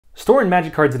Storing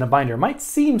Magic cards in a binder might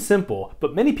seem simple,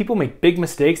 but many people make big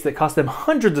mistakes that cost them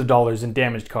hundreds of dollars in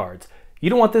damaged cards. You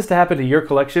don't want this to happen to your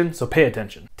collection, so pay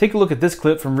attention. Take a look at this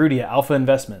clip from Rudy at Alpha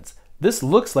Investments. This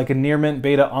looks like a Near Mint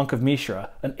Beta Ankh of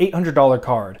Mishra, an $800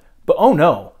 card. But oh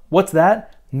no, what's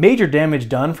that? Major damage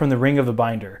done from the ring of the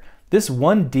binder. This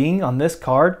one ding on this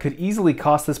card could easily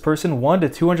cost this person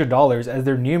 $100 to $200 as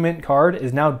their Near Mint card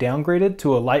is now downgraded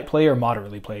to a light play or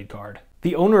moderately played card.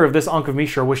 The owner of this Ankh of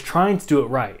Mishra was trying to do it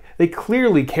right. They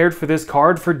clearly cared for this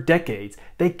card for decades.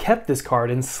 They kept this card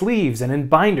in sleeves and in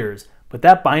binders, but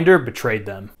that binder betrayed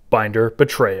them. Binder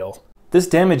betrayal. This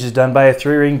damage is done by a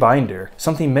 3-ring binder,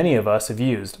 something many of us have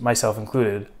used, myself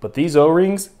included, but these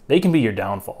O-rings, they can be your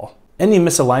downfall. Any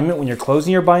misalignment when you're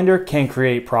closing your binder can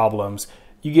create problems.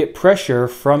 You get pressure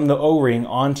from the O-ring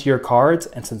onto your cards,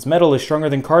 and since metal is stronger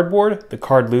than cardboard, the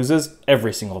card loses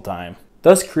every single time,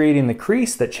 thus creating the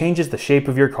crease that changes the shape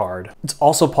of your card. It's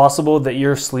also possible that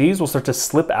your sleeves will start to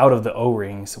slip out of the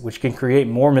O-rings, which can create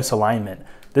more misalignment.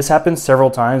 This happened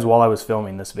several times while I was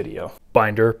filming this video.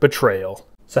 Binder betrayal.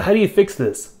 So how do you fix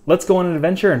this? Let's go on an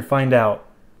adventure and find out.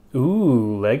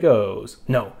 Ooh, Legos.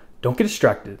 No, don't get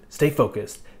distracted. Stay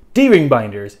focused. D-ring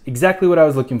binders, exactly what I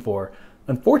was looking for.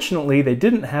 Unfortunately, they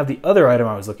didn't have the other item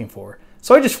I was looking for,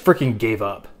 so I just freaking gave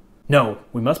up. No,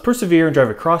 we must persevere and drive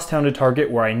across town to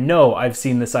Target where I know I've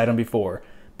seen this item before.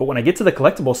 But when I get to the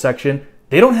collectible section,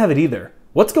 they don't have it either.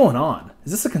 What's going on?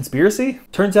 Is this a conspiracy?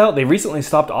 Turns out they recently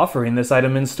stopped offering this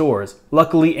item in stores.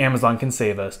 Luckily, Amazon can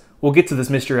save us. We'll get to this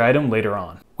mystery item later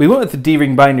on. We went with the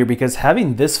D-ring binder because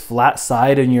having this flat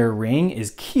side in your ring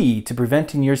is key to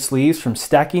preventing your sleeves from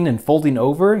stacking and folding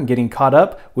over and getting caught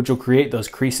up, which will create those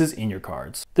creases in your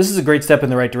cards. This is a great step in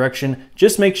the right direction.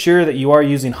 Just make sure that you are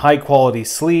using high quality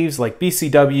sleeves like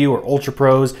BCW or Ultra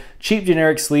Pros. Cheap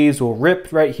generic sleeves will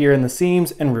rip right here in the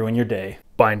seams and ruin your day.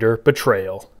 Binder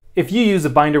betrayal. If you use a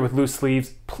binder with loose sleeves,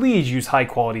 please use high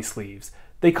quality sleeves.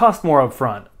 They cost more up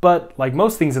front, but like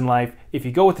most things in life, if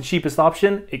you go with the cheapest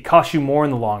option, it costs you more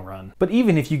in the long run. But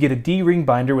even if you get a D-ring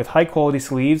binder with high quality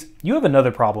sleeves, you have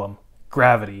another problem: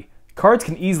 gravity. Cards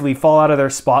can easily fall out of their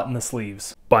spot in the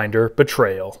sleeves. Binder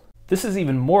betrayal. This is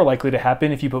even more likely to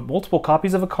happen if you put multiple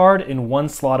copies of a card in one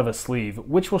slot of a sleeve,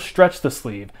 which will stretch the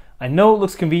sleeve. I know it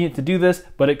looks convenient to do this,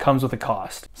 but it comes with a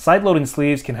cost. Side-loading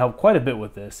sleeves can help quite a bit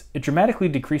with this. It dramatically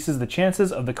decreases the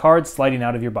chances of the card sliding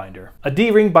out of your binder. A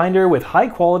D-ring binder with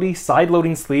high-quality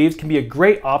side-loading sleeves can be a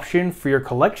great option for your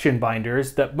collection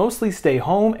binders that mostly stay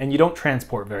home and you don't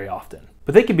transport very often.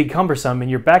 But they can be cumbersome in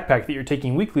your backpack that you're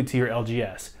taking weekly to your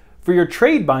LGS. For your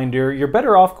trade binder, you're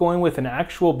better off going with an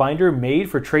actual binder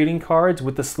made for trading cards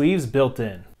with the sleeves built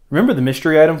in. Remember the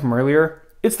mystery item from earlier?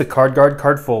 It's the CardGuard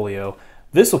Cardfolio.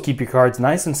 This will keep your cards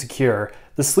nice and secure.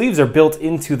 The sleeves are built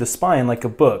into the spine like a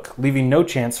book, leaving no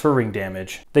chance for ring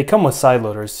damage. They come with side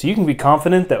loaders, so you can be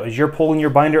confident that as you're pulling your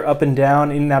binder up and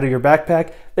down, in and out of your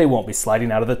backpack, they won't be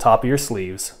sliding out of the top of your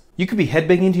sleeves. You could be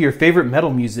headbanging to your favorite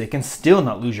metal music and still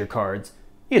not lose your cards.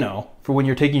 You know, for when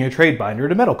you're taking your trade binder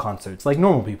to metal concerts like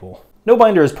normal people. No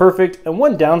binder is perfect, and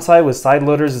one downside with side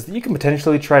loaders is that you can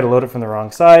potentially try to load it from the wrong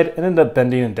side and end up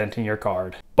bending and denting your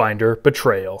card. Binder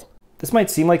betrayal. This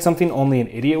might seem like something only an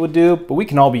idiot would do, but we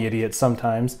can all be idiots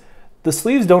sometimes. The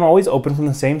sleeves don't always open from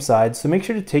the same side, so make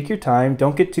sure to take your time,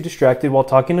 don't get too distracted while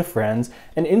talking to friends,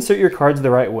 and insert your cards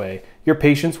the right way. Your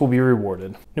patience will be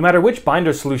rewarded. No matter which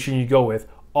binder solution you go with,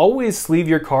 always sleeve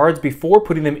your cards before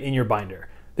putting them in your binder.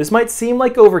 This might seem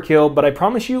like overkill, but I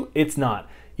promise you, it's not.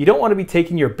 You don't want to be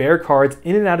taking your bare cards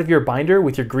in and out of your binder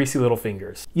with your greasy little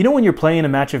fingers. You know when you're playing a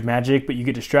match of Magic, but you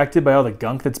get distracted by all the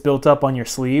gunk that's built up on your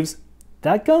sleeves?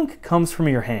 That gunk comes from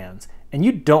your hands, and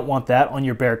you don't want that on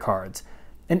your bare cards.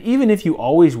 And even if you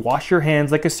always wash your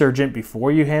hands like a surgeon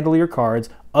before you handle your cards,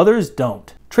 others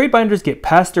don't. Trade binders get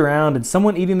passed around and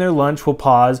someone eating their lunch will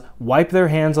pause, wipe their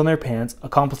hands on their pants,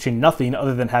 accomplishing nothing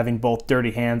other than having both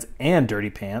dirty hands and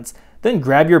dirty pants, then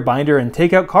grab your binder and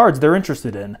take out cards they're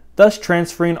interested in, thus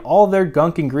transferring all their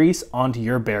gunk and grease onto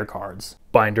your bare cards.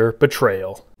 Binder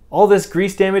betrayal. All this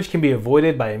grease damage can be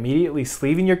avoided by immediately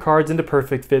sleeving your cards into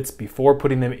perfect fits before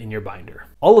putting them in your binder.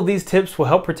 All of these tips will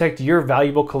help protect your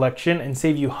valuable collection and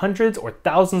save you hundreds or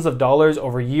thousands of dollars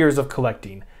over years of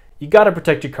collecting. You gotta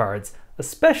protect your cards,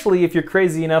 especially if you're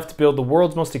crazy enough to build the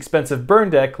world's most expensive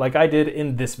burn deck like I did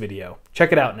in this video.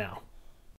 Check it out now.